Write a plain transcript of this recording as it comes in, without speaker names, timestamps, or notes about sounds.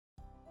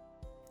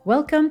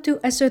Welcome to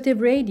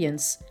Assertive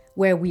Radiance,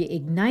 where we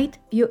ignite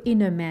your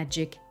inner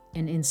magic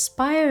and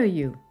inspire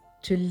you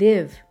to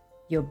live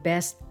your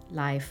best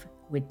life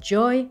with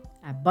joy,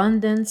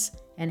 abundance,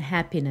 and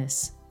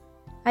happiness.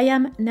 I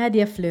am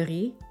Nadia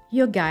Fleury,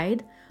 your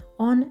guide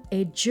on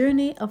a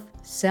journey of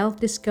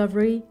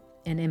self-discovery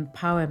and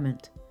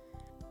empowerment.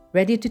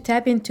 Ready to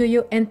tap into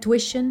your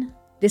intuition,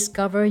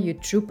 discover your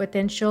true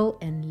potential,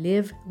 and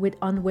live with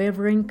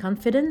unwavering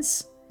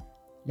confidence?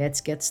 Let's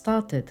get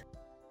started.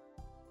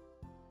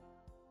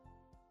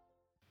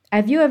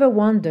 Have you ever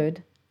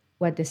wondered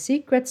what the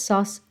secret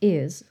sauce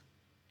is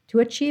to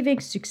achieving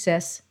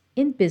success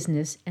in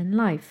business and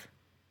life?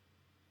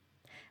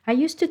 I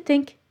used to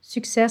think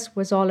success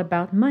was all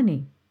about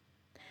money,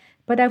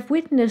 but I've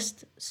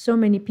witnessed so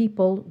many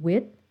people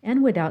with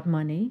and without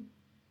money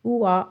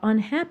who are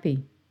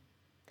unhappy.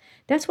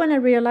 That's when I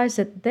realized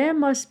that there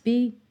must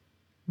be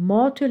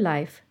more to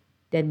life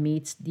than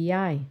meets the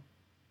eye.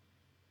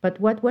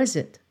 But what was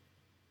it?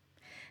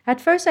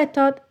 At first, I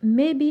thought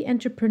maybe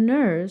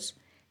entrepreneurs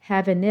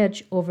have an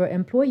edge over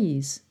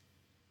employees.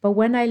 But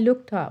when I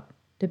looked up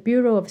the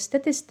Bureau of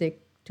Statistics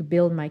to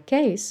build my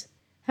case,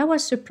 I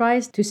was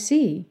surprised to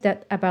see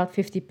that about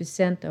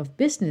 50% of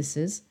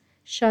businesses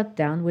shut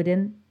down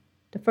within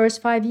the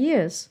first 5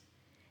 years,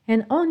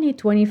 and only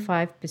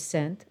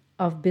 25%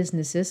 of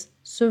businesses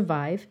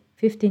survive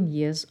 15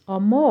 years or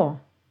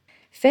more.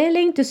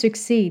 Failing to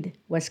succeed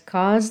was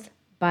caused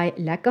by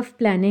lack of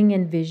planning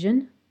and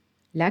vision,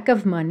 lack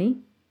of money,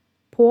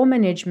 poor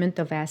management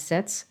of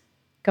assets,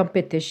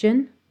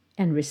 competition,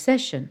 and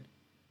recession.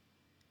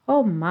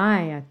 Oh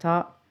my, I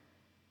thought,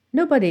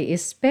 nobody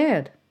is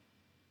spared.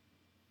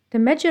 The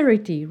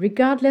majority,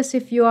 regardless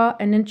if you are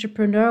an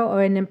entrepreneur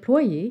or an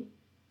employee,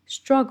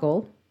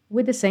 struggle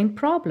with the same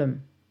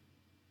problem.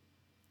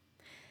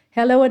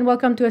 Hello and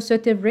welcome to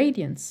Assertive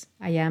Radiance.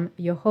 I am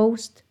your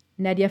host,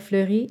 Nadia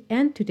Fleury,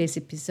 and today's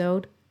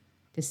episode,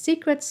 the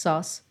secret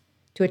sauce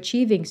to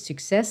achieving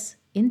success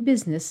in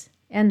business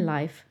and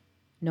life,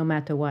 no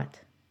matter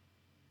what.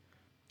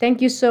 Thank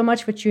you so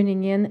much for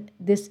tuning in.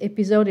 This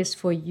episode is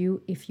for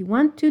you if you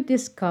want to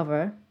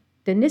discover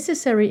the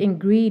necessary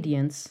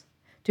ingredients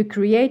to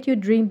create your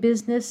dream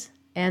business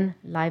and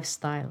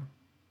lifestyle.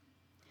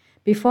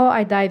 Before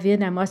I dive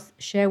in, I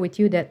must share with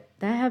you that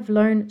I have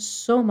learned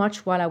so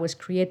much while I was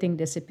creating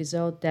this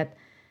episode that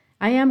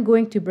I am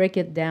going to break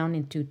it down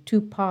into 2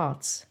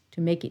 parts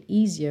to make it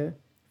easier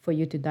for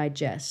you to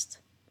digest.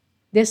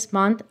 This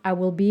month, I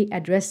will be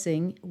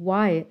addressing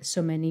why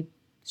so many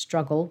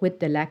struggle with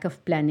the lack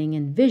of planning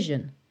and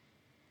vision,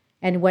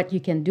 and what you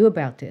can do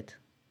about it.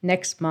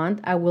 Next month,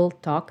 I will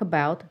talk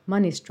about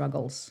money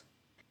struggles.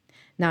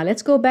 Now,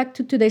 let's go back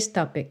to today's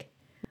topic.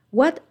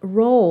 What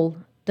role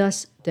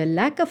does the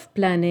lack of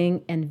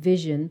planning and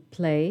vision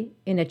play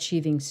in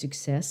achieving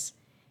success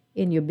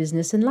in your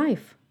business and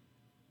life?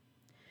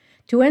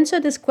 To answer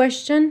this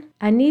question,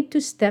 I need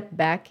to step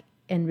back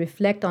and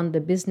reflect on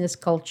the business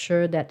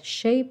culture that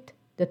shaped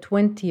the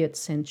 20th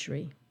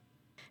century.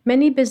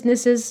 Many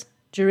businesses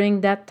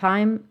during that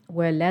time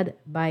were led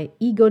by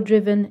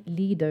ego-driven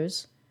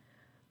leaders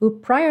who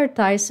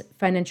prioritized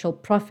financial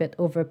profit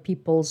over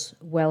people's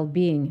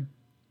well-being.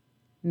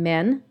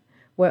 Men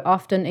were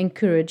often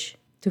encouraged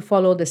to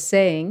follow the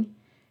saying,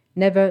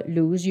 "Never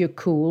lose your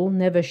cool,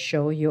 never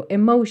show your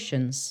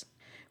emotions,"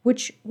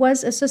 which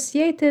was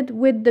associated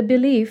with the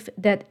belief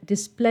that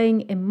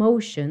displaying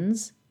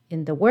emotions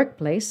in the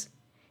workplace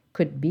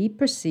could be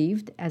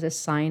perceived as a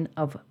sign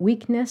of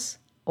weakness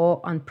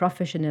or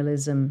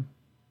unprofessionalism.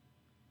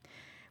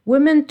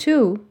 Women,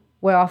 too,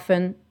 were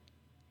often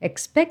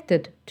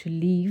expected to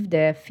leave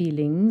their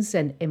feelings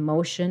and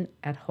emotion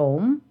at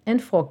home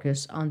and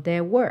focus on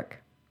their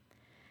work.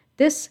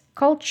 This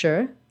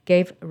culture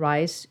gave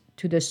rise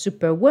to the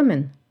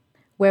Superwoman,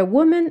 where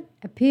women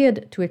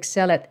appeared to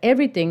excel at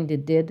everything they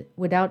did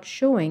without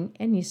showing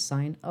any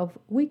sign of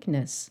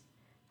weakness.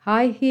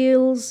 High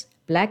heels,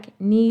 black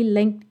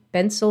knee-length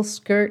pencil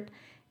skirt,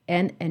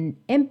 and an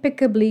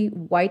impeccably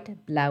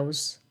white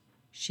blouse.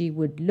 She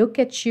would look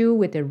at you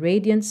with a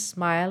radiant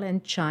smile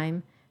and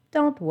chime,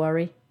 "Don't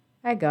worry,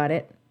 I got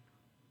it."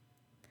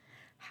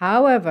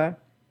 However,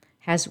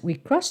 as we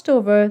crossed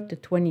over the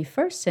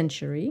 21st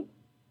century,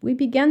 we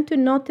began to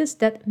notice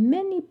that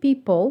many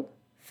people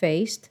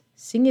faced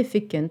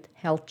significant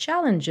health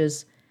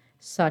challenges,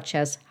 such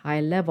as high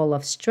level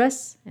of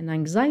stress and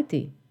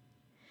anxiety.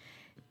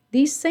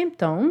 These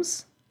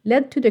symptoms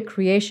led to the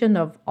creation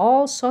of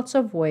all sorts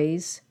of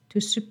ways to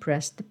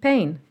suppress the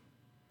pain,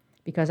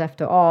 because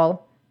after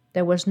all,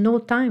 there was no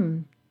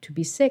time to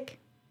be sick.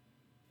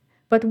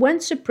 But when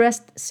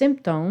suppressed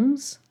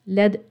symptoms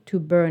led to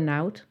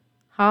burnout,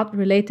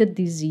 heart-related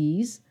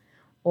disease,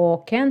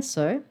 or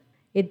cancer,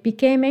 it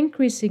became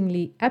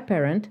increasingly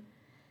apparent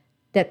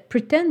that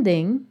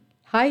pretending,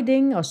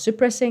 hiding, or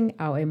suppressing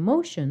our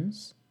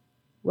emotions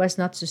was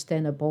not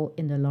sustainable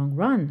in the long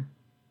run.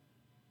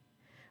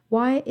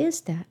 Why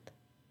is that?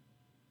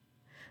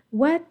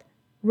 What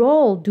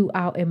role do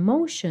our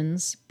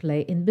emotions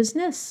play in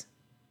business?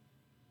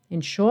 In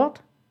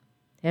short,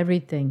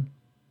 everything.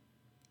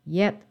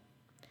 Yet,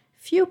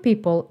 few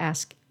people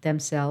ask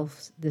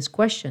themselves this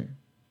question.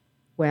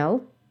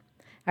 Well,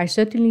 I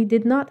certainly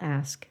did not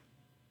ask.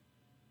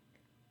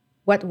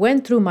 What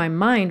went through my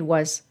mind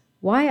was,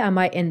 why am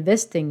I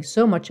investing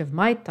so much of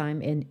my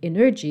time and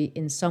energy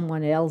in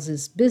someone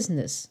else's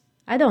business?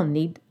 I don't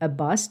need a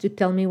boss to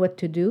tell me what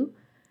to do.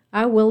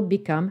 I will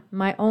become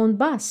my own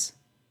boss.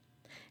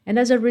 And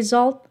as a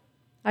result,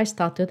 I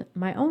started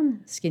my own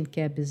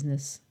skincare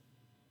business.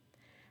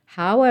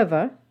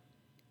 However,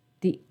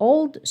 the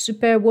old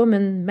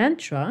Superwoman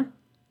mantra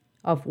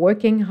of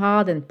working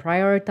hard and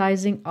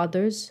prioritizing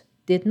others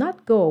did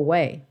not go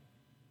away.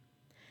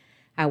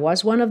 I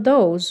was one of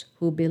those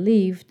who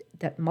believed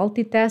that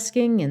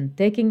multitasking and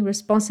taking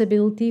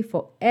responsibility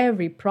for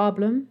every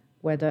problem,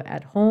 whether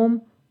at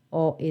home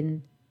or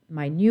in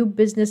my new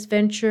business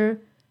venture,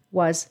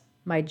 was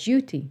my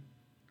duty.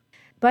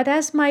 But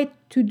as my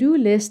to-do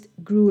list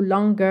grew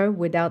longer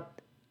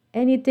without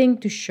anything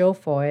to show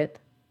for it,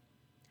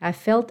 I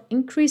felt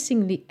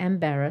increasingly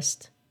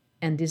embarrassed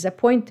and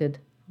disappointed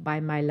by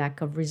my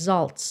lack of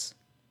results.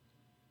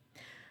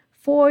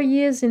 4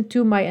 years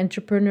into my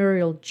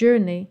entrepreneurial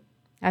journey,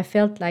 I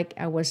felt like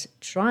I was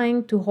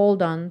trying to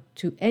hold on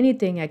to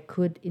anything I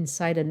could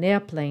inside an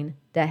airplane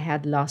that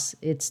had lost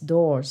its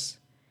doors.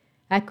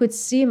 I could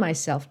see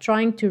myself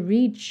trying to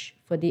reach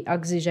for the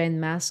oxygen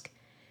mask,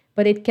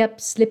 but it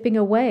kept slipping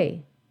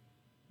away.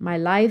 My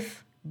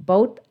life,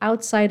 both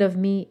outside of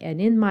me and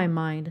in my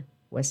mind,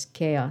 was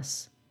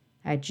chaos.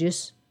 I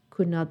just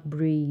could not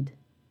breathe.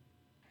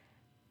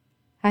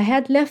 I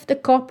had left the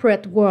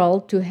corporate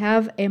world to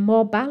have a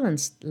more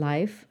balanced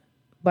life,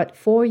 but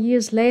 4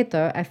 years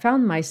later, I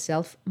found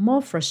myself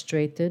more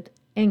frustrated,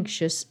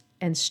 anxious,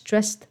 and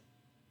stressed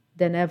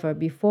than ever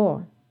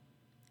before.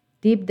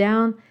 Deep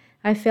down,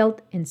 I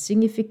felt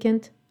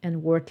insignificant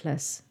and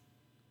worthless.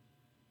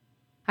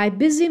 I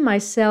busy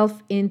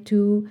myself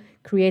into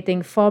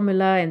creating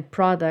formula and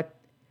product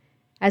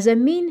as a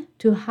mean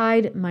to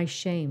hide my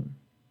shame.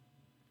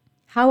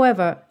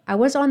 However, I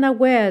was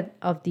unaware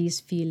of these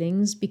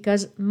feelings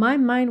because my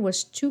mind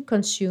was too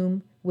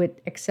consumed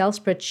with Excel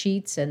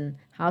spreadsheets and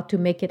how to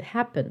make it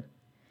happen.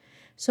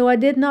 So I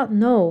did not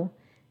know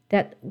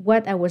that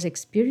what I was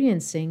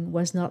experiencing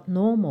was not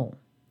normal.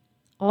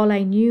 All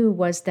I knew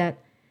was that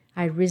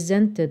I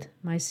resented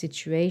my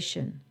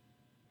situation.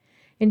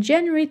 In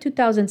January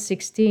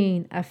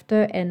 2016,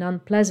 after an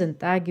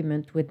unpleasant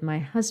argument with my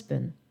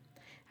husband,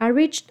 I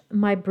reached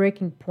my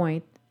breaking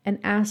point and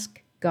asked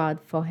God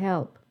for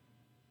help.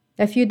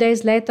 A few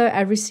days later,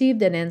 I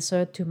received an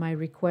answer to my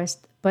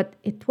request, but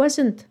it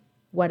wasn't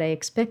what I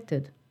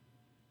expected.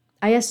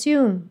 I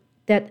assumed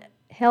that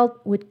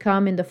help would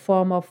come in the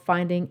form of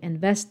finding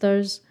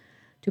investors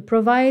to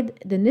provide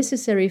the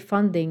necessary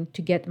funding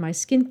to get my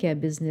skincare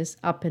business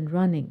up and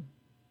running.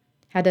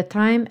 At the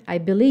time, I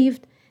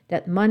believed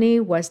that money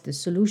was the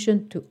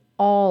solution to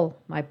all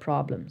my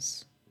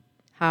problems.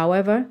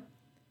 However,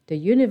 the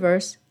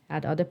universe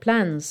had other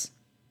plans.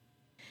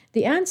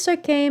 The answer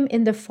came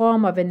in the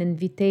form of an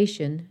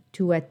invitation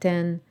to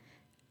attend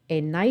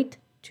a night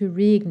to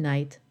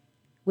reignite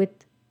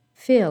with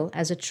Phil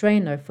as a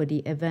trainer for the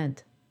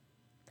event.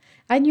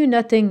 I knew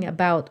nothing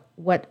about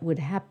what would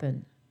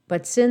happen,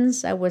 but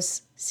since I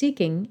was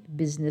seeking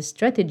business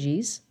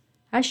strategies,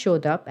 I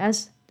showed up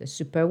as the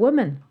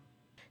Superwoman.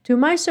 To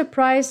my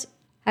surprise,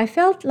 I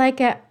felt like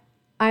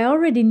I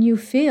already knew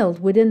Phil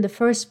within the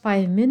first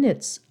 5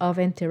 minutes of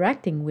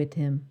interacting with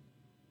him.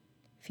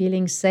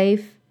 Feeling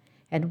safe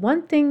and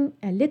wanting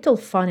a little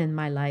fun in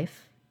my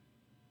life,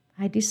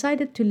 I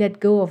decided to let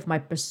go of my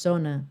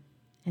persona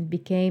and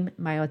became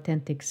my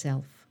authentic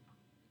self.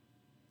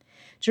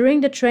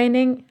 During the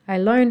training, I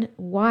learned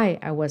why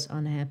I was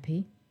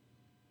unhappy.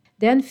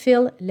 Then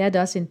Phil led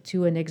us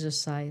into an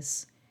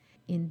exercise.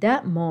 In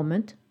that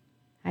moment,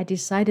 I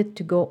decided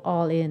to go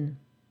all in.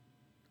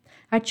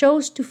 I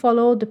chose to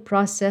follow the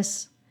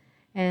process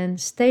and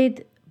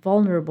stayed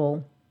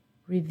vulnerable,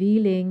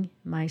 revealing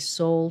my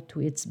soul to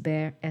its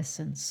bare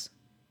essence.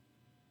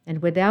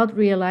 And without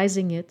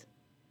realizing it,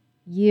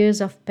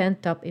 years of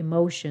pent-up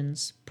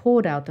emotions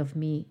poured out of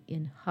me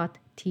in hot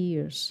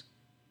tears.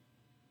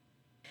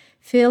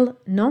 Phil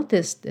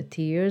noticed the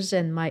tears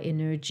and my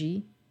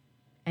energy,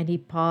 and he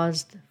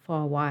paused for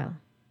a while.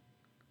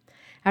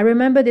 I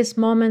remember this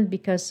moment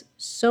because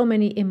so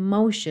many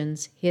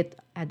emotions hit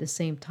at the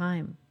same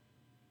time.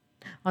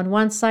 On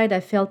one side, I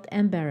felt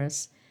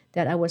embarrassed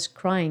that I was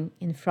crying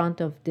in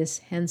front of this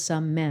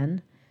handsome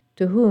man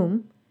to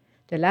whom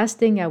the last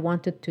thing I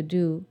wanted to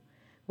do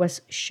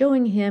was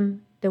showing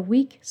him the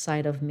weak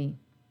side of me.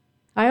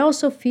 I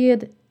also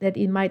feared that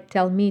he might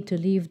tell me to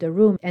leave the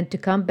room and to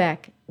come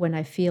back when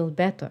I feel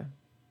better.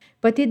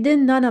 But he did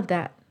none of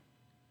that.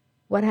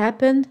 What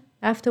happened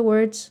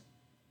afterwards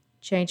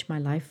changed my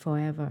life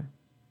forever.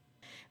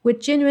 With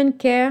genuine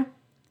care,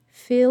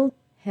 Phil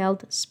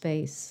held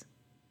space.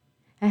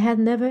 I had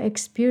never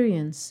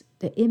experienced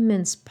the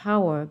immense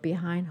power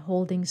behind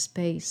holding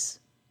space.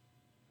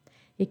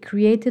 It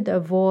created a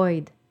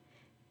void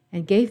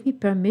and gave me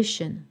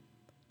permission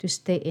to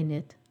stay in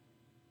it.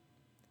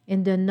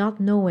 in the not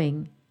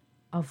knowing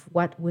of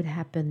what would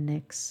happen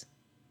next.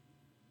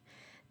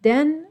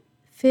 Then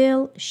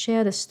Phil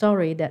shared a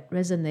story that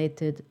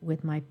resonated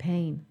with my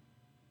pain.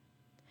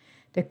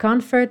 The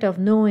comfort of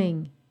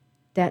knowing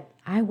that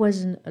I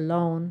wasn't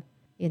alone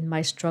in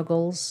my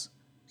struggles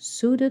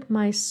soothed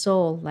my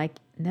soul like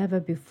never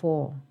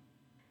before.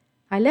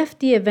 I left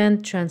the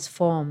event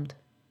transformed.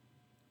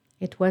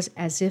 It was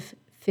as if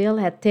Phil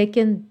had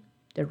taken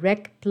the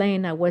wrecked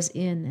plane I was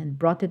in and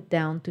brought it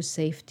down to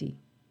safety.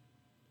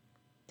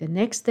 The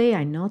next day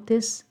I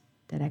noticed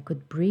that I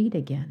could breathe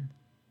again.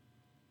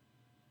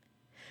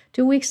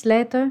 2 weeks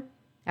later,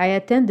 I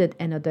attended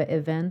another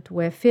event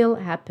where Phil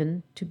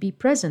happened to be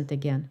present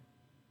again.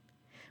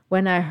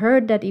 When I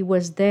heard that he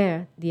was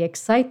there, the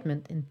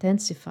excitement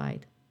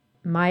intensified.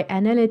 My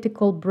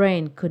analytical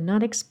brain could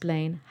not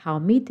explain how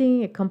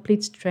meeting a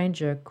complete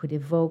stranger could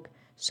evoke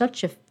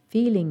such a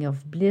feeling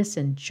of bliss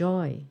and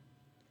joy.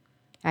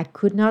 I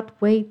could not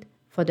wait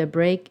for the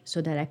break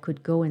so that I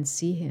could go and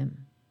see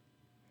him.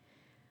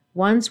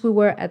 Once we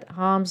were at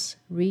arm's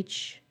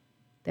reach,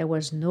 there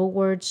was no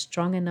word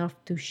strong enough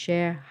to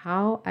share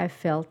how I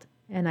felt,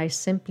 and I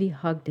simply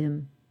hugged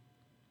him.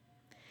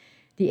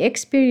 The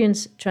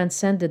experience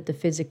transcended the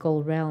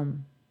physical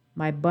realm.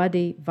 My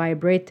body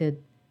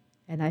vibrated,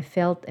 and I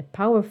felt a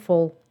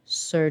powerful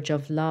surge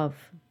of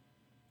love.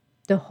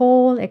 The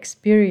whole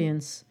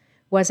experience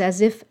was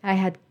as if I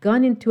had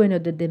gone into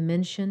another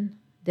dimension,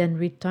 then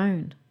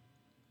returned.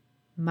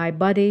 My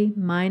body,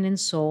 mind, and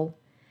soul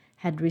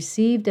had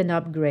received an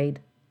upgrade,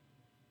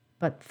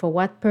 but for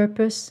what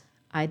purpose,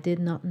 I did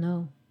not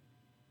know.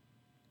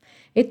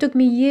 It took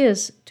me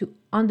years to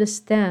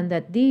understand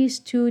that these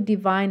two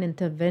divine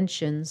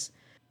interventions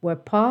were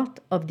part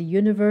of the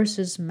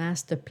universe's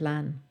master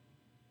plan.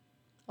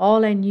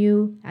 All I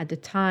knew at the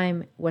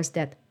time was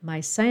that my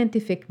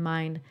scientific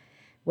mind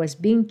was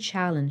being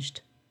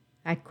challenged.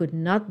 I could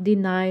not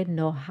deny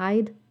nor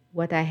hide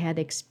what I had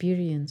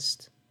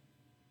experienced.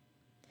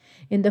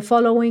 In the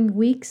following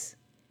weeks,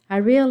 I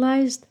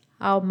realized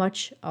how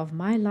much of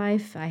my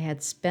life I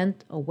had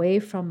spent away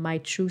from my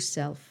true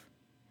self,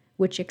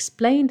 which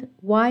explained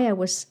why I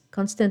was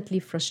constantly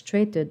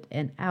frustrated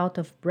and out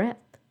of breath.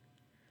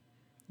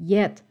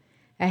 Yet,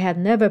 I had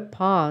never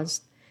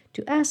paused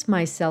to ask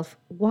myself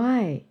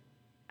why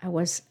I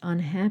was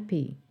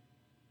unhappy.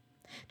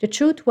 The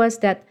truth was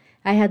that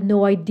I had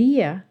no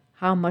idea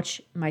how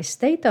much my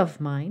state of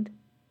mind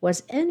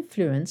was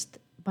influenced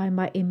by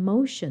my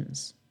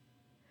emotions.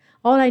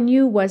 All I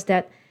knew was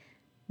that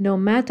no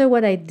matter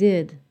what I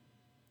did,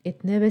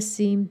 it never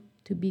seemed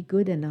to be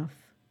good enough.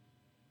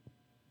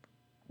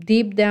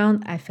 Deep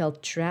down, I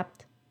felt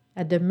trapped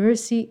at the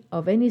mercy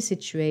of any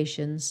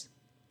situations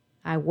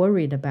I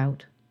worried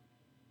about.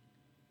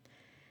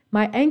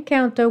 My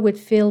encounter with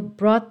Phil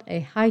brought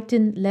a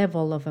heightened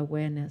level of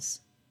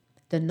awareness,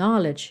 the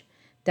knowledge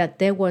that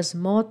there was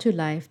more to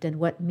life than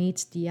what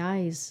meets the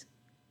eyes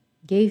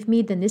gave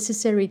me the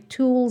necessary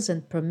tools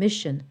and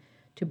permission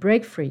to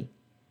break free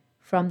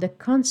from the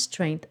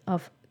constraint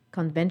of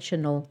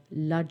conventional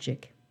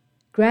logic.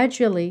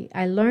 Gradually,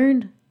 I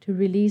learned to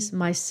release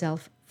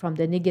myself from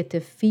the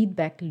negative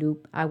feedback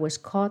loop I was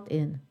caught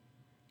in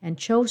and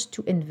chose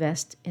to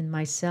invest in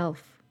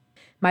myself.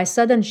 My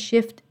sudden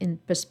shift in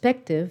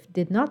perspective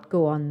did not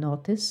go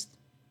unnoticed.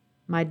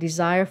 My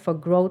desire for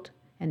growth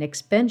and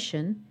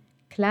expansion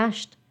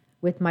clashed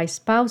with my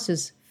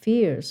spouse's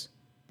fears,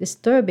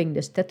 disturbing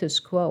the status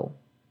quo.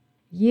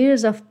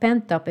 Years of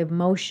pent-up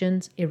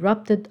emotions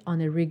erupted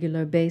on a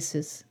regular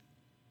basis,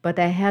 but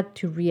I had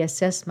to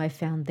reassess my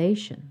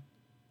foundation.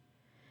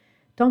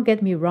 Don't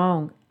get me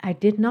wrong, I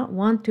did not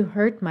want to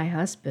hurt my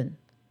husband,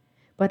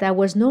 but I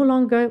was no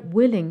longer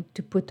willing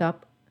to put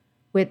up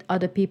with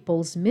other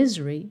people's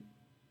misery.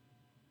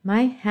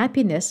 My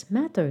happiness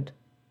mattered.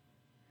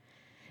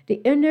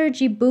 The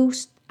energy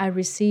boost I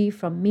received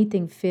from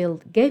meeting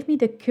Phil gave me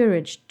the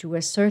courage to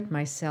assert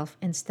myself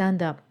and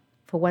stand up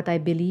for what I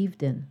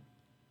believed in.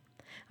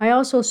 I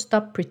also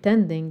stopped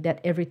pretending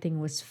that everything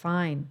was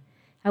fine.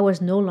 I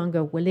was no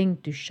longer willing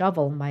to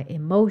shovel my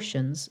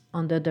emotions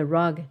under the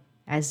rug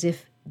as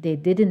if they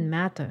didn't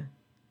matter,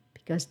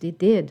 because they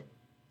did.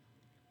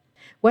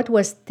 What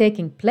was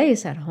taking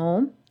place at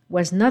home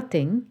was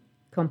nothing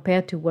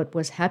compared to what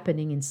was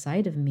happening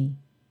inside of me.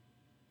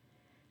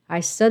 I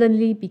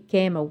suddenly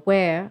became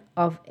aware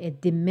of a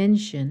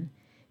dimension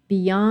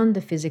beyond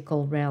the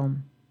physical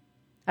realm.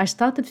 I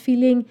started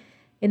feeling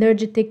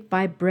energetic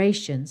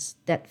vibrations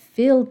that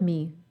filled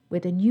me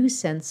with a new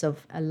sense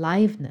of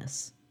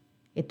aliveness.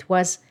 It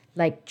was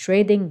like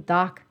trading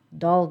dark,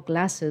 dull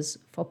glasses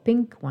for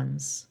pink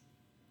ones.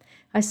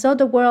 I saw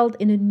the world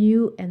in a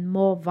new and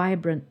more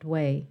vibrant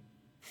way,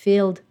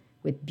 filled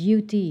with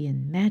beauty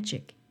and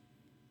magic.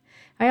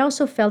 I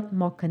also felt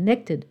more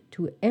connected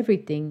to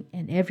everything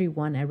and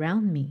everyone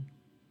around me.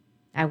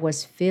 I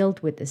was filled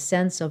with a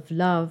sense of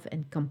love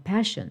and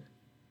compassion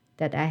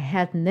that I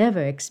had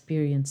never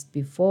experienced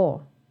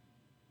before.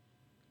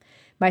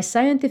 My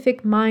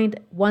scientific mind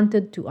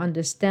wanted to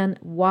understand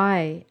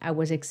why I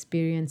was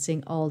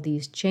experiencing all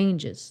these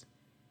changes.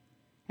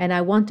 and I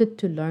wanted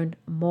to learn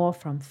more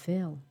from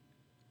Phil.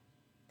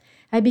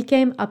 I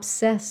became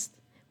obsessed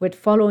with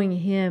following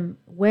him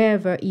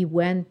wherever he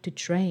went to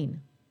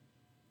train.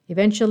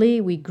 Eventually,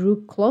 we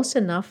grew close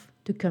enough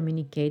to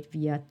communicate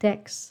via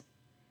text.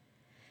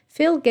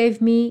 Phil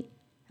gave me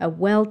a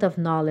wealth of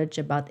knowledge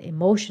about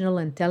emotional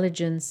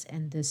intelligence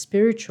and the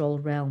spiritual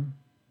realm,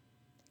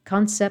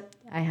 concept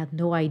I had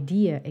no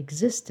idea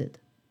existed.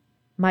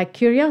 My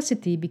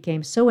curiosity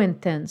became so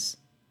intense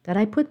that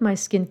I put my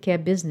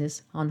skincare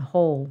business on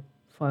hold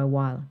for a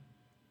while.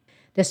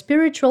 The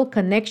spiritual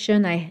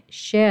connection I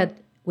shared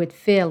with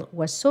Phil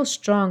was so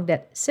strong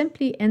that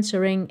simply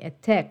answering a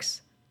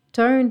text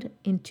turned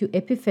into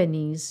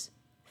epiphanies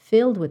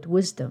filled with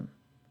wisdom.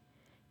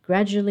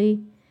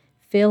 Gradually,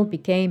 Phil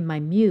became my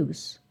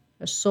muse,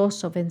 a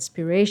source of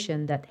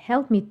inspiration that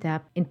helped me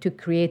tap into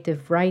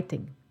creative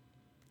writing.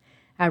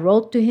 I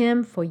wrote to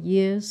him for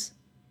years,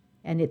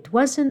 and it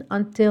wasn't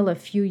until a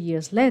few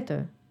years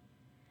later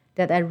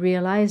that I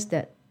realized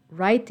that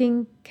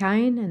writing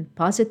kind and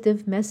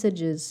positive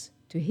messages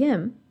to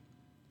him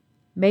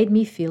made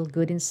me feel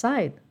good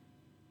inside.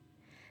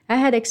 I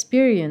had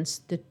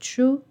experienced the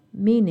true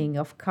meaning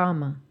of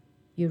karma.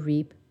 You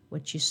reap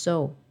what you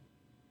sow.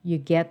 You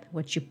get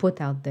what you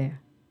put out there.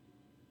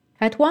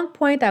 At one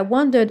point, I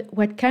wondered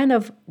what kind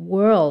of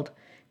world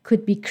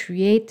could be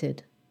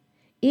created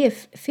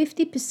if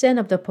 50%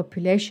 of the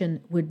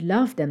population would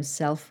love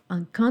themselves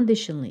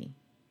unconditionally.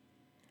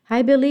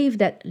 I believe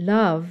that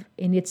love,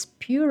 in its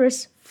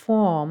purest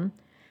form,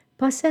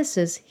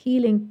 possesses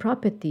healing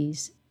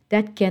properties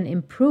that can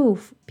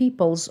improve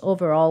people's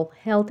overall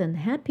health and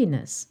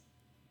happiness.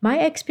 My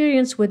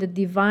experience with the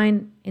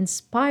divine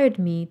inspired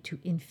me to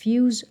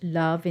infuse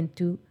love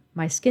into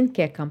my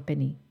skincare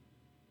company.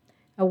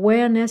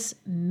 Awareness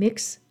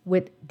mixed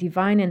with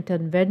divine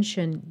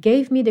intervention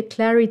gave me the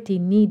clarity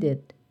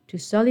needed to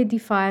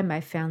solidify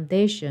my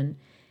foundation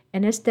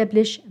and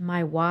establish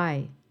my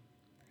why.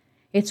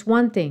 It's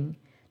one thing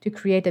to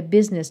create a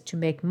business to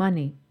make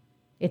money.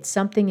 It's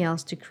something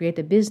else to create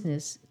a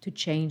business to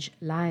change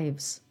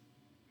lives.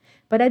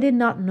 But I did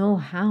not know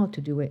how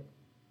to do it.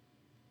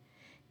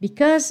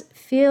 Because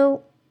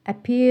Phil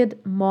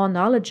appeared more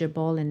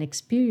knowledgeable and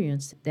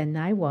experienced than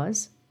I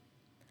was,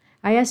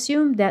 I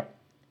assumed that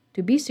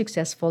to be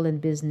successful in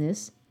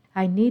business,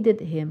 I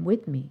needed him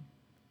with me.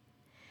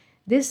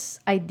 This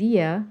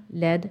idea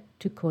led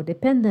to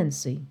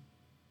codependency.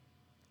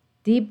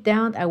 Deep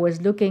down, I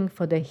was looking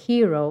for the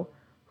hero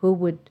who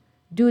would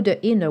do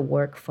the inner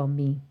work for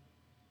me.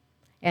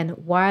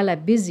 And while I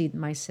busied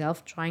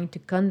myself trying to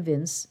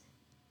convince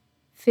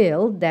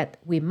Phil that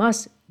we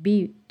must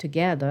be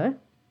together,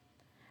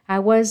 I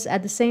was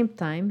at the same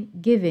time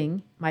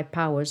giving my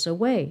powers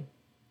away.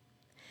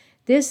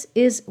 This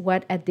is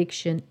what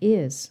addiction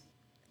is,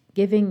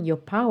 giving your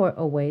power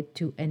away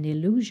to an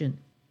illusion.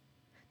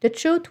 The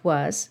truth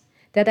was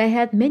that I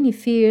had many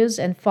fears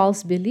and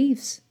false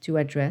beliefs to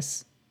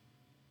address.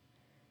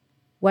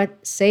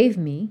 What saved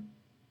me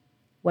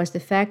was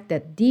the fact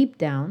that deep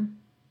down,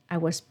 I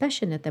was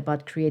passionate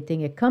about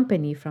creating a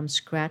company from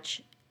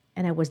scratch,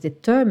 and I was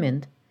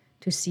determined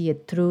to see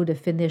it through the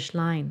finish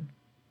line.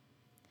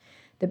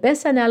 The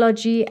best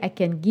analogy I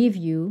can give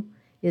you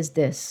is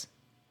this.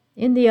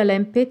 In the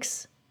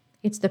Olympics,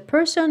 it's the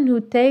person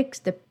who takes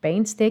the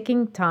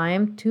painstaking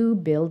time to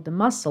build the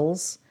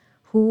muscles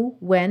who,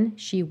 when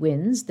she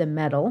wins the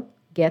medal,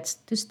 gets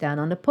to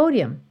stand on the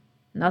podium,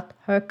 not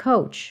her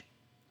coach.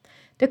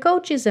 The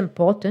coach is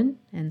important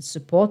and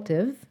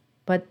supportive,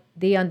 but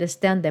they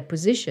understand their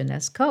position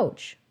as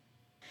coach.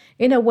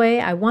 In a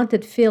way, I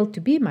wanted Phil to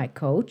be my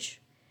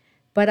coach,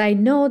 but I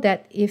know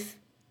that if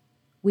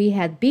we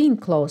had been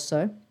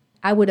closer,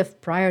 I would have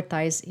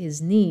prioritized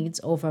his needs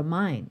over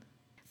mine.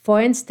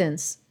 For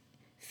instance,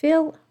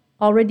 Phil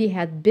already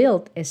had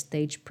built a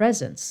stage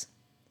presence,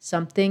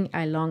 something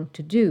I longed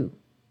to do.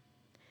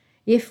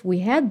 If we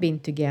had been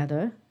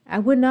together, I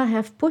would not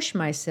have pushed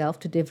myself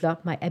to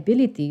develop my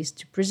abilities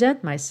to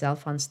present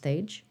myself on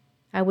stage.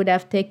 I would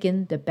have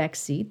taken the back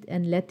seat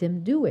and let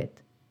him do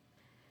it.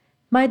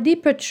 My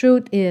deeper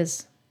truth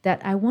is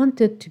that I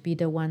wanted to be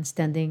the one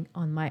standing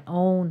on my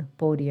own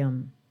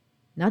podium,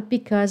 not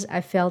because I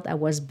felt I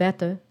was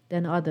better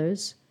than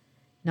others,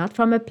 not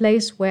from a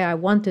place where I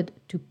wanted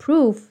to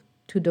prove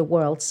to the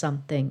world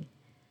something,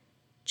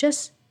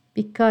 just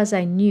because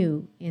I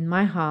knew in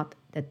my heart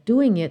that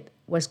doing it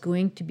was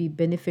going to be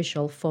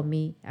beneficial for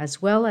me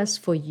as well as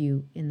for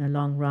you in the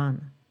long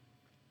run.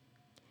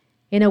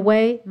 In a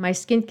way, my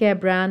skincare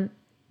brand,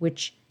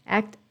 which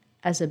acted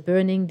as a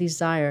burning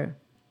desire,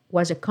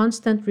 was a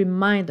constant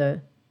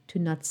reminder to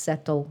not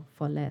settle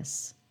for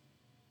less.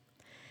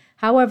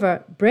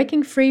 However,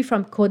 breaking free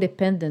from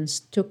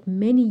codependence took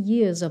many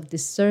years of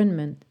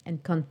discernment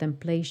and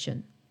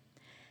contemplation.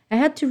 I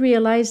had to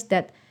realize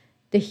that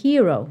the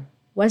hero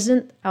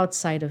wasn't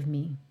outside of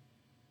me.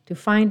 To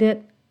find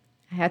it,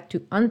 I had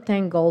to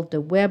untangle the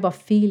web of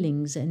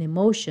feelings and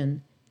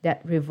emotion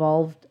that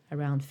revolved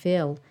around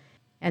Phil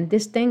and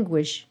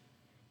distinguish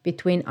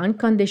between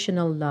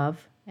unconditional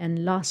love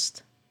and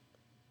lust.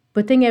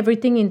 Putting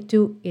everything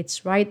into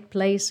its right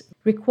place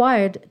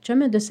required a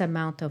tremendous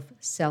amount of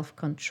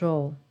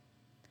self-control.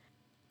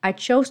 I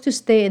chose to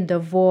stay in the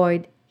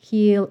void,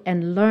 heal,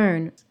 and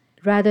learn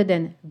rather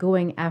than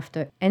going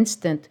after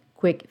instant,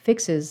 quick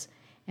fixes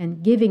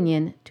and giving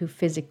in to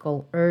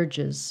physical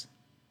urges.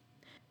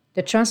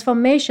 The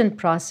transformation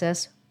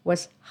process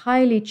was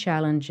highly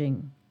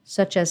challenging,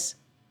 such as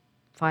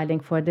filing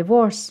for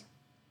divorce,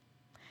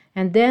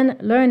 and then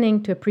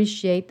learning to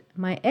appreciate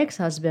my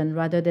ex-husband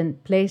rather than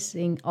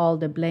placing all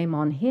the blame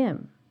on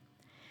him.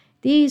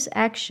 These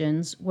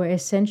actions were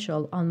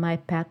essential on my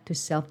path to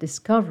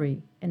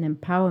self-discovery and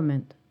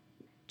empowerment.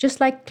 Just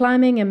like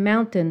climbing a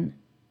mountain,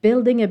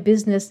 building a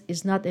business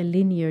is not a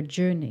linear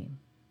journey.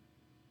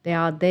 There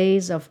are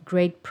days of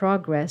great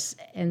progress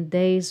and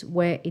days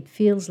where it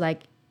feels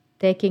like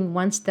taking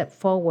one step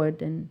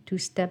forward and two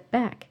steps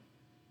back.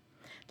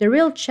 The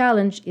real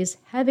challenge is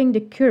having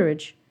the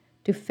courage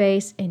to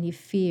face any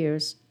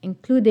fears,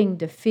 including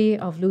the fear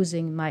of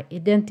losing my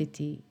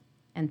identity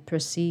and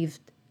perceived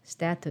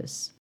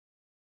status.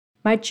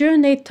 My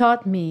journey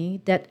taught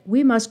me that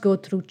we must go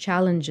through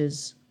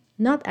challenges,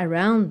 not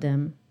around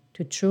them,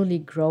 to truly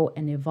grow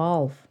and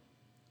evolve.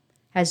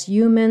 As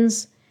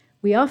humans,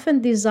 we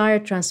often desire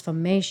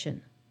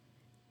transformation,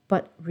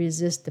 but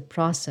resist the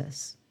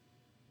process.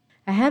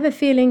 I have a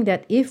feeling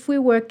that if we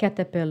were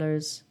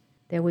caterpillars,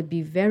 there would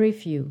be very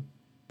few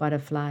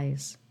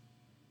butterflies.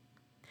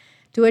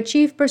 To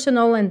achieve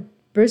personal and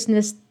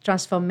business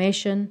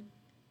transformation,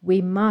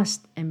 we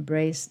must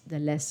embrace the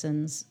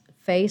lessons,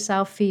 face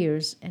our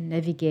fears, and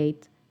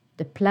navigate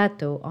the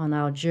plateau on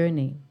our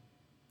journey.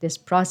 This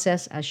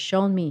process has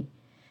shown me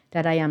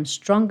that I am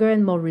stronger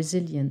and more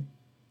resilient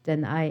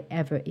than I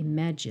ever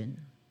imagined.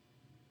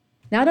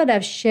 Now that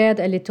I've shared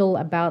a little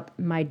about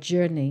my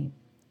journey,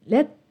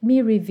 let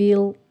me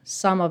reveal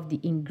some of the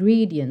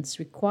ingredients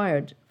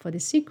required for the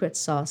secret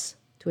sauce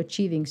to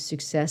achieving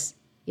success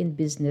in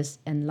business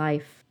and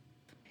life.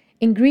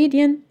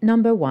 Ingredient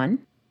number 1,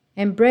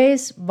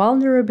 embrace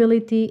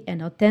vulnerability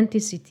and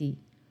authenticity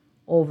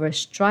over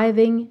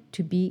striving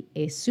to be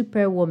a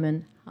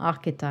superwoman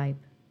archetype.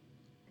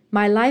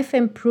 My life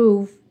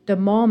improved the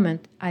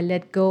moment I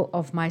let go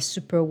of my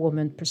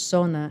superwoman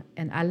persona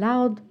and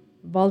allowed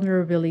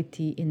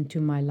vulnerability into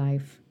my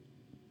life.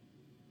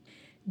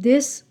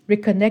 This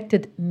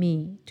reconnected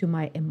me to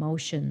my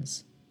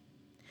emotions.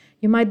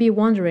 You might be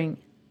wondering,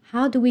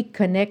 how do we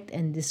connect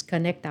and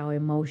disconnect our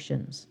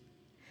emotions?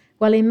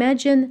 Well,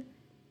 imagine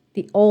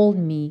the old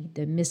me,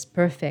 the Miss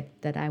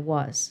Perfect that I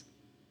was.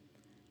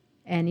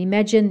 And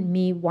imagine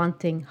me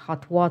wanting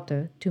hot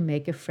water to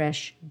make a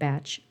fresh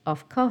batch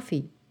of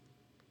coffee.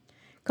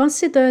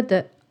 Consider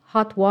the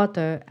hot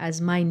water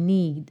as my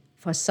need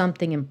for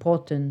something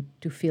important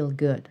to feel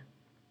good.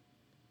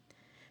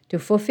 To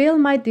fulfill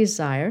my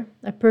desire,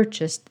 I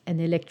purchased an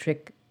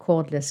electric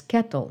cordless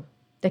kettle,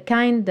 the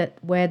kind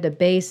where the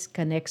base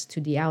connects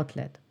to the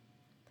outlet.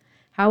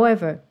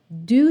 However,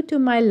 due to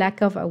my lack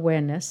of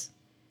awareness,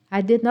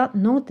 I did not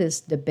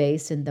notice the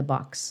base in the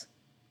box.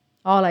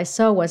 All I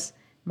saw was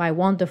my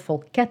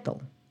wonderful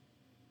kettle.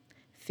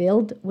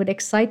 Filled with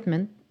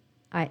excitement,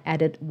 I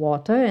added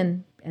water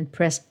and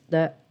pressed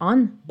the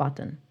on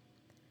button.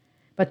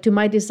 But to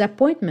my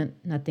disappointment,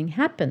 nothing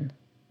happened,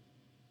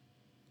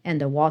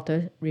 and the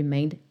water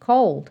remained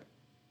cold.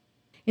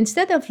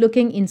 Instead of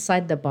looking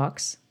inside the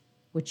box,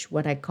 which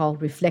what I call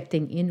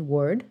reflecting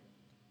inward,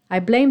 I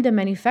blamed the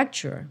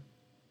manufacturer.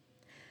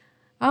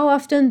 How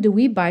often do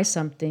we buy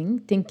something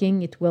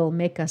thinking it will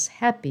make us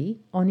happy,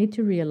 only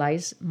to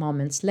realize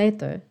moments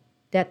later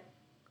that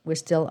we're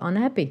still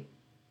unhappy?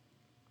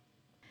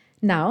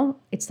 Now,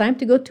 it's time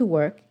to go to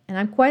work, and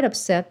I'm quite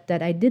upset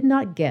that I did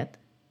not get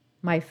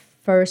my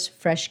first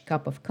fresh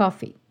cup of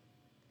coffee.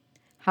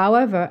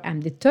 However, I'm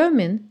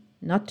determined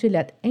not to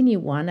let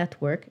anyone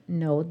at work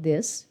know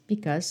this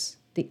because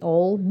the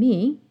old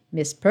me,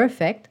 Miss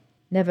Perfect,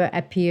 never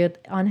appeared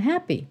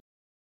unhappy.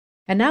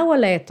 An hour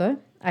later,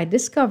 I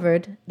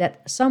discovered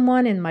that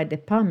someone in my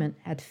department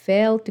had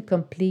failed to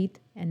complete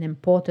an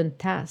important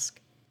task,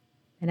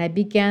 and I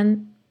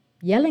began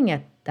yelling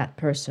at that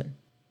person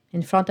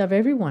in front of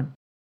everyone.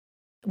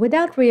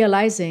 Without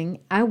realizing,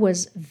 I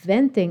was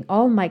venting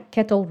all my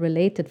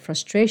kettle-related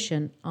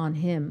frustration on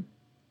him,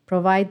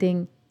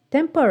 providing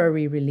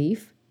temporary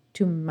relief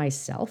to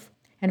myself.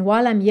 And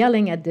while I'm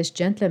yelling at this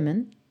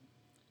gentleman,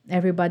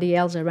 everybody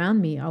else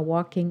around me are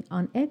walking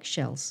on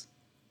eggshells.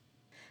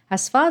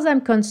 As far as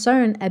I'm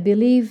concerned, I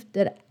believe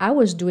that I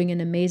was doing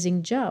an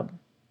amazing job.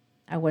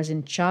 I was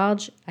in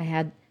charge. I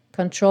had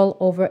control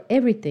over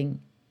everything.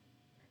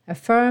 A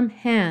firm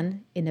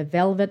hand in a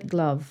velvet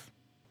glove.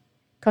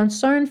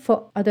 Concern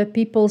for other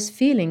people's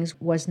feelings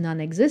was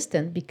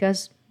non-existent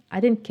because I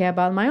didn't care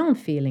about my own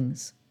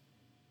feelings.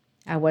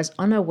 I was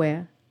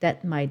unaware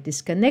that my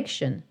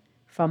disconnection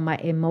from my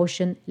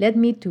emotion led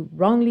me to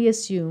wrongly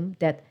assume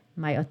that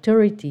my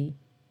authority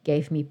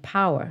gave me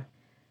power.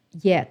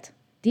 Yet,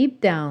 deep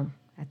down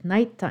at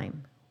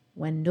nighttime,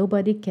 when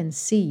nobody can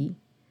see,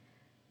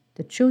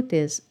 the truth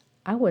is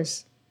I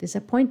was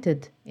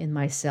disappointed in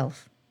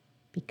myself.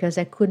 because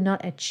I could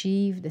not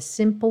achieve the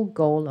simple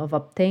goal of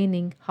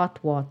obtaining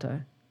hot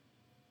water.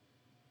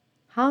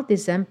 How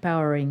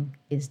disempowering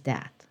is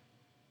that?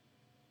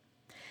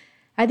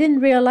 I didn't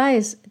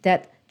realize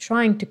that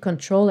trying to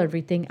control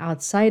everything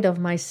outside of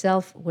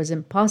myself was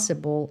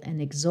impossible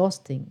and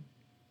exhausting.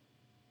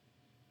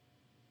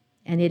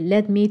 And it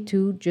led me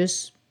to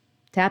just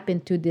tap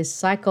into this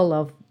cycle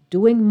of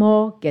doing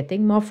more,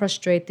 getting more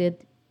frustrated,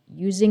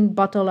 using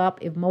bottle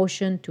up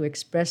emotion to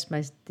express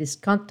my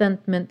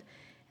discontentment,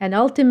 and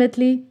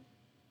ultimately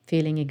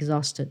feeling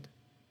exhausted.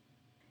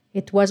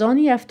 It was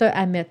only after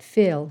I met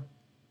Phil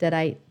that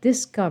I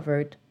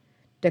discovered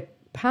the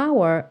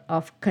power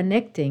of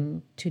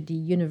connecting to the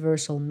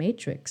universal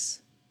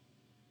matrix.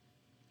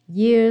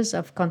 Years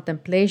of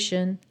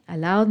contemplation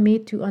allowed me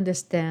to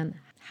understand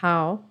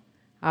how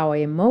our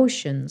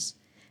emotions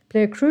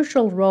play a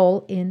crucial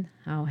role in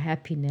our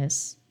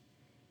happiness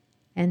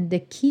and the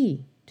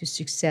key to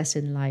success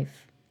in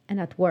life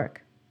and at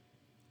work.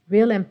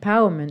 Real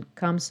empowerment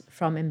comes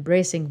from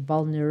embracing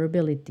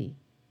vulnerability,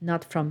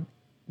 not from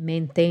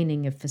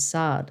maintaining a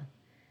facade.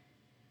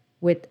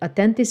 With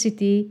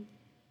authenticity,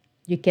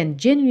 you can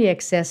genuinely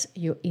access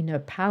your inner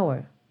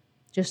power,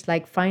 just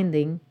like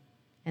finding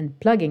and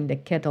plugging the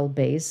kettle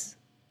base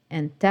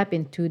and tap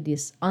into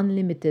this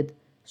unlimited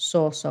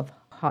source of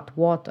hot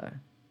water,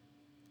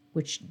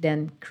 which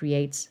then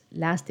creates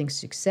lasting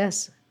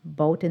success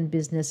both in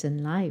business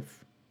and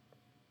life.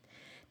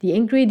 The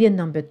ingredient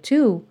number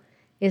 2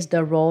 is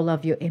the role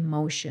of your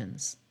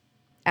emotions.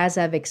 As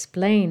I've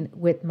explained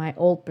with my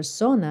old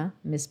persona,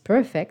 Miss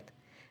Perfect,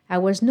 I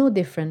was no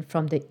different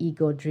from the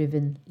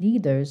ego-driven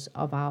leaders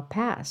of our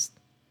past.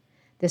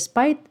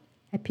 Despite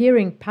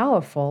appearing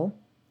powerful,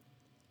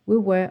 we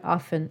were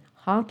often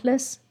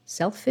heartless,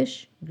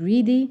 selfish,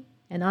 greedy,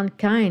 and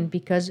unkind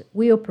because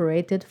we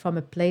operated from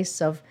a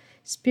place of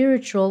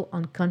spiritual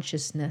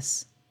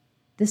unconsciousness,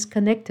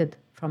 disconnected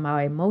from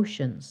our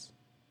emotions.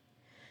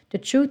 The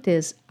truth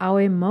is,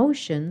 our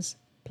emotions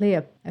play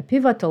a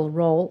pivotal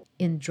role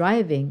in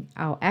driving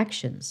our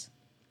actions.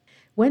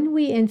 When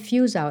we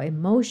infuse our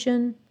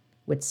emotion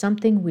with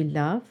something we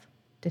love,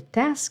 the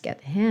task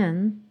at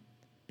hand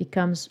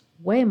becomes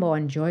way more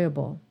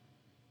enjoyable.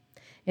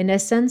 In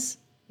essence,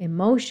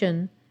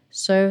 emotion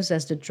serves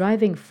as the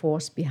driving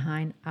force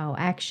behind our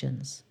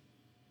actions.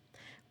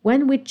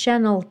 When we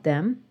channel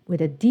them with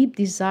a deep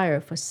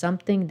desire for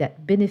something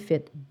that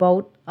benefits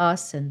both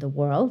us and the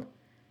world,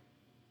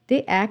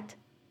 they act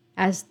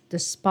as the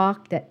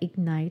spark that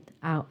ignites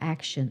our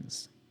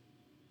actions.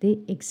 They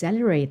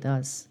accelerate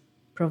us,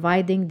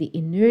 providing the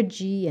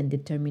energy and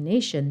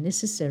determination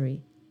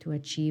necessary to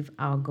achieve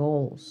our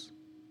goals.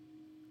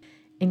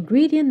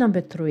 Ingredient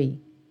number 3,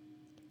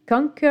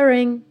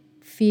 conquering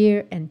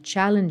fear and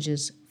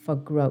challenges for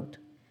growth.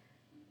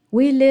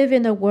 We live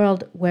in a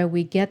world where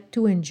we get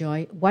to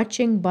enjoy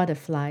watching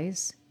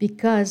butterflies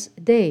because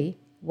they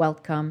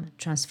welcome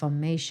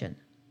transformation.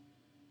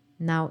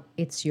 Now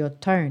it's your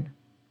turn.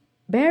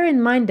 Bear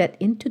in mind that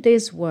in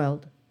today's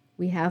world,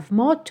 we have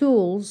more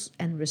tools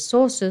and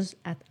resources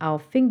at our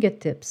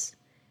fingertips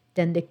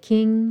than the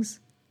kings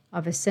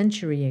of a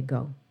century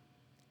ago.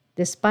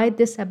 Despite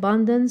this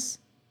abundance,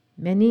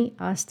 many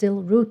are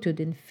still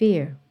rooted in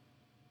fear.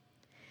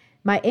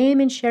 My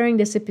aim in sharing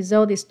this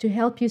episode is to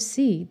help you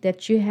see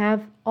that you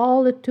have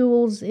all the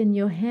tools in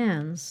your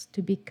hands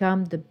to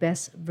become the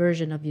best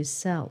version of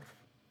yourself.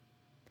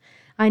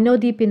 I know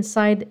deep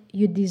inside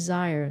you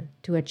desire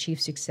to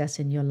achieve success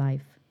in your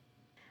life.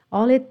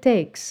 All it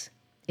takes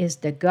is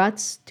the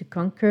guts to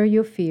conquer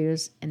your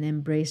fears and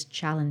embrace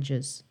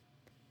challenges.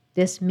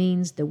 This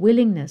means the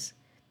willingness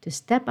to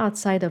step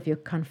outside of your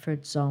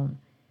comfort zone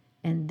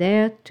and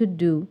dare to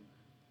do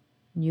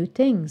new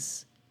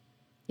things,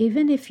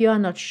 even if you are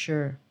not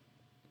sure.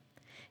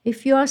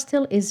 If you are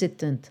still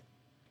hesitant,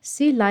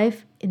 see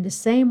life in the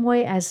same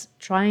way as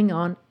trying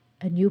on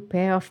a new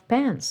pair of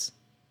pants.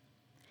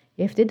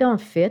 If they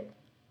don't fit,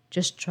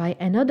 just try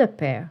another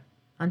pair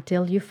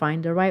until you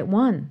find the right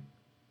one.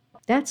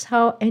 That's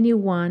how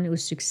anyone who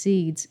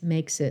succeeds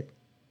makes it.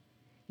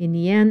 In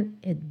the end,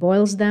 it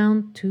boils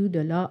down to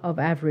the law of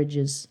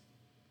averages.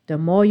 The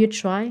more you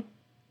try,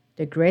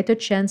 the greater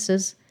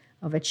chances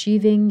of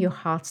achieving your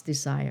heart's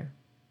desire.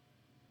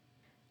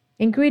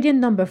 Ingredient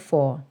number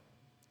 4,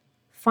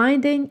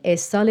 finding a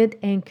solid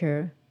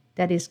anchor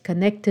that is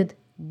connected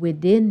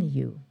within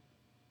you.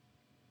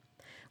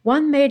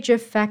 One major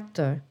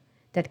factor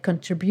that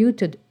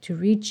contributed to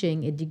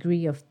reaching a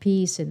degree of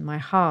peace in my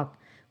heart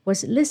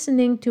was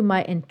listening to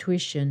my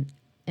intuition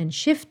and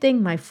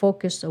shifting my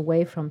focus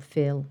away from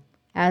Phil,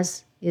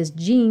 as his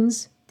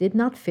jeans did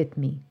not fit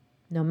me,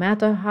 no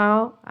matter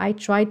how I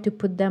tried to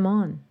put them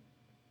on.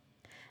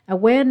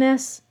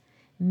 Awareness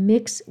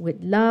mixed with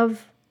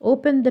love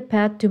opened the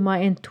path to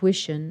my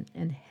intuition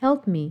and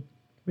helped me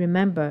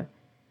remember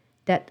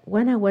that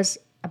when I was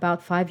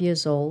about 5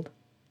 years old,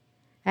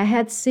 I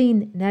had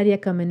seen Nadia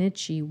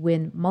Comăneci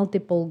win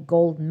multiple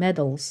gold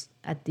medals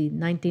at the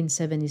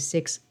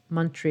 1976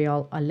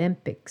 Montreal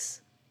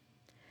Olympics.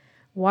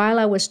 While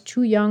I was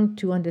too young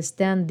to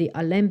understand the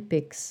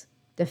Olympics,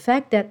 The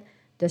fact that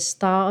the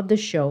star of the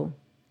show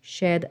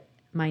shared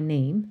my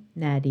name,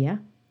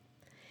 Nadia,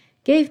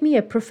 gave me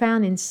a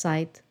profound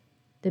insight,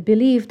 the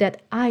belief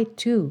that I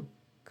too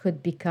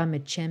could become a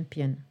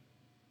champion.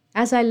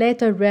 As I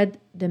later read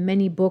the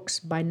many books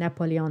by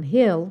Napoleon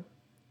Hill,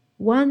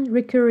 one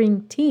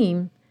recurring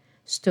theme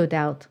stood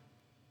out,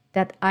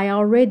 that I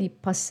already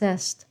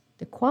possessed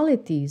the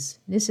qualities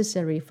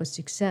necessary for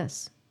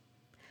success.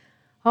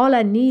 All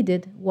I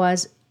needed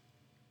was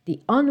the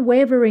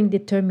unwavering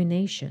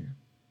determination.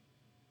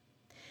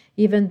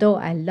 Even though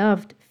I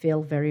loved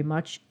Phil very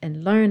much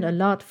and learned a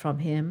lot from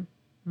him,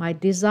 my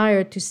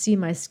desire to see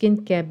my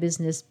skincare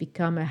business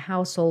become a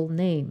household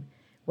name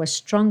was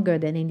stronger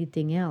than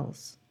anything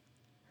else.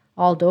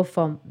 Although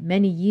for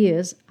many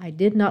years I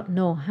did not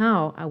know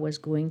how I was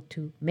going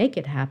to make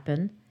it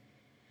happen,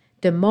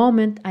 the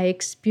moment I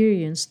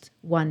experienced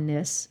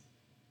oneness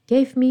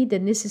gave me the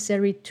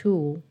necessary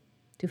tool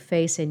to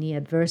face any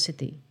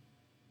adversity.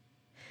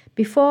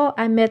 Before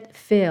I met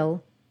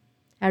Phil,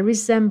 I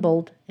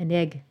resembled an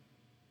egg,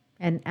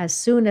 and as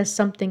soon as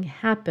something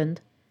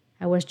happened,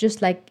 I was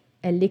just like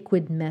a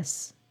liquid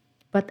mess.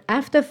 But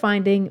after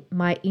finding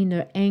my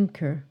inner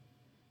anchor,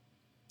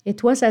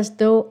 it was as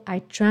though I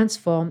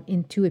transformed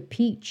into a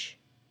peach,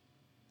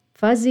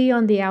 fuzzy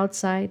on the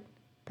outside,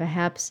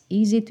 perhaps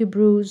easy to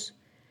bruise,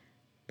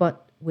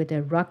 but with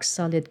a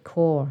rock-solid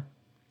core.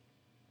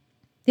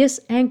 This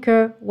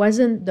anchor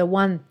wasn't the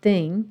one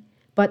thing,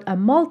 but a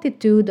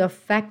multitude of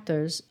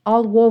factors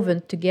all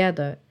woven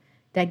together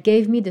that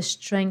gave me the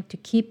strength to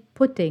keep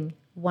putting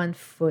one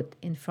foot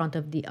in front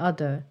of the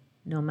other,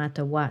 no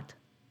matter what.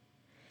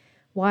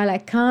 While I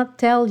can't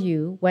tell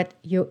you what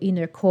your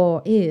inner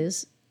core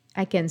is,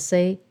 I can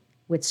say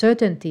with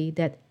certainty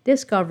that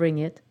discovering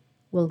it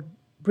will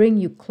bring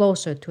you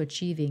closer to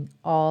achieving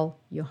all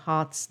your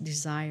heart's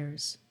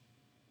desires.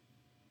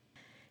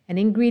 And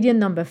ingredient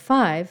number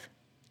 5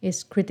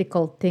 is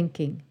critical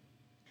thinking.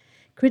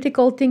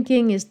 Critical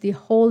thinking is the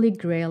holy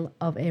grail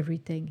of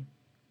everything.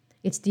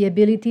 It's the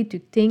ability to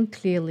think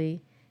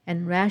clearly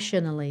and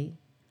rationally,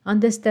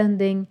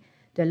 understanding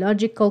the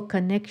logical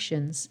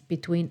connections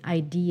between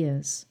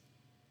ideas.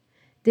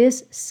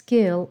 This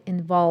skill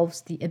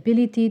involves the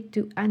ability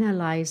to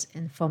analyze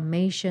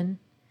information,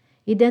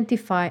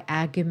 identify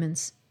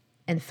arguments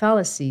and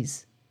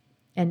fallacies,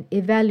 and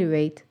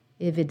evaluate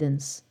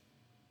evidence.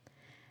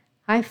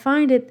 I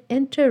find it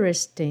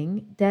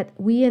interesting that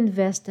we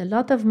invest a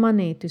lot of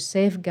money to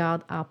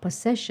safeguard our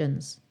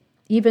possessions,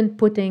 even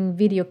putting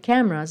video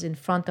cameras in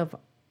front of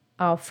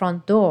our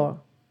front door.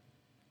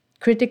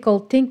 Critical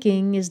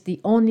thinking is the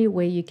only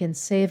way you can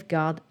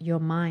safeguard your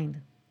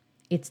mind.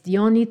 It's the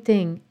only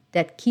thing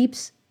that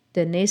keeps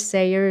the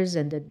naysayers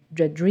and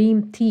the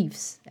dream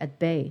thieves at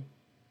bay.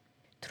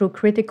 Through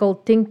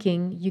critical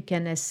thinking, you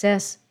can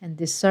assess and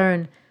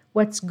discern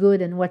what's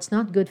good and what's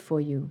not good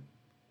for you.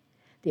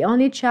 The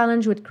only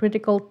challenge with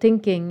critical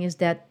thinking is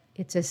that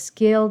it's a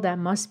skill that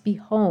must be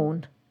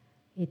honed.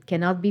 It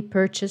cannot be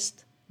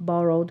purchased,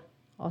 borrowed,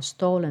 or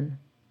stolen.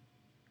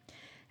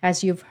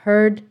 As you've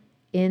heard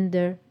in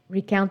the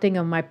recounting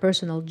of my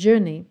personal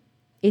journey,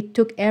 it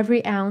took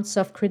every ounce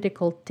of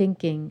critical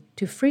thinking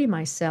to free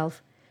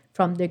myself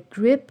from the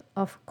grip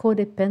of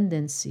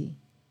codependency,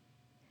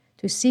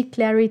 to see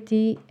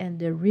clarity and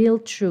the real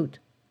truth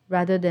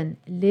rather than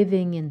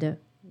living in the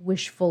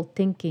wishful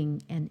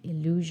thinking and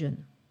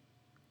illusion.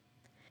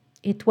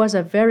 It was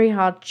a very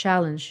hard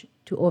challenge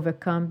to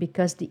overcome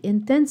because the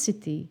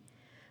intensity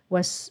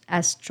was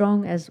as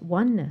strong as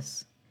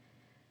oneness.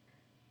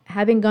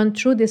 Having gone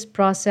through this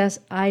process,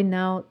 I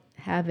now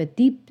have a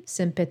deep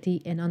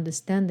sympathy and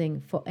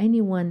understanding for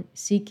anyone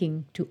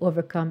seeking to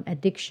overcome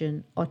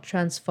addiction or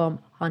transform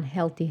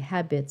unhealthy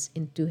habits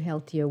into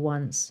healthier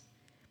ones.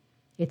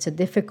 It's a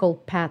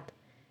difficult path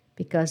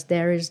because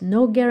there is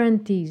no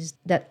guarantees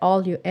that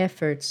all your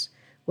efforts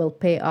will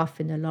pay off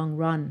in the long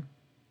run,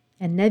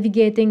 and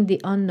navigating the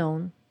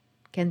unknown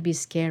can be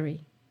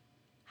scary.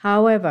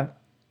 However,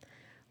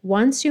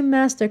 once you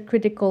master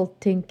critical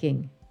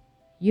thinking,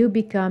 you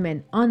become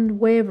an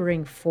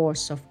unwavering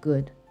force of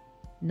good,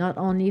 not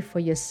only for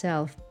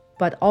yourself,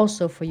 but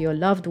also for your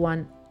loved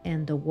one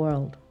and the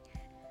world.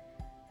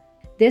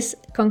 This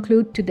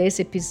concludes today's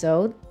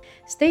episode.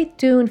 Stay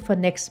tuned for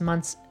next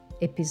month's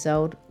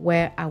episode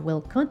where I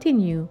will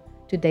continue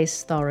today's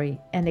story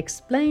and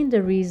explain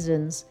the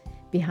reasons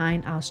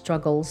behind our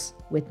struggles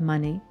with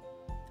money,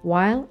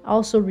 while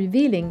also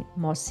revealing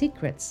more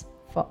secrets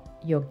for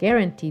your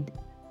guaranteed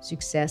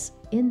success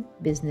in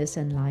business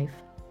and life.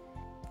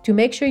 To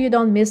make sure you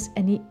don't miss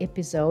any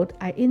episode,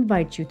 I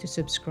invite you to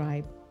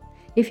subscribe.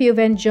 If you've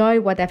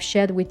enjoyed what I've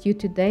shared with you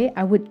today,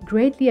 I would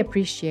greatly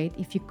appreciate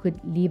if you could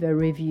leave a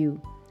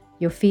review.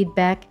 Your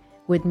feedback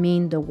would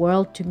mean the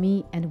world to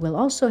me and will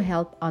also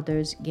help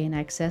others gain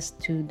access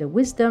to the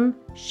wisdom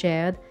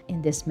shared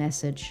in this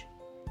message.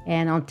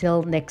 And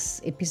until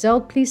next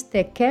episode, please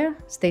take care,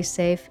 stay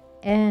safe,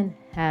 and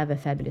have a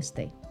fabulous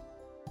day.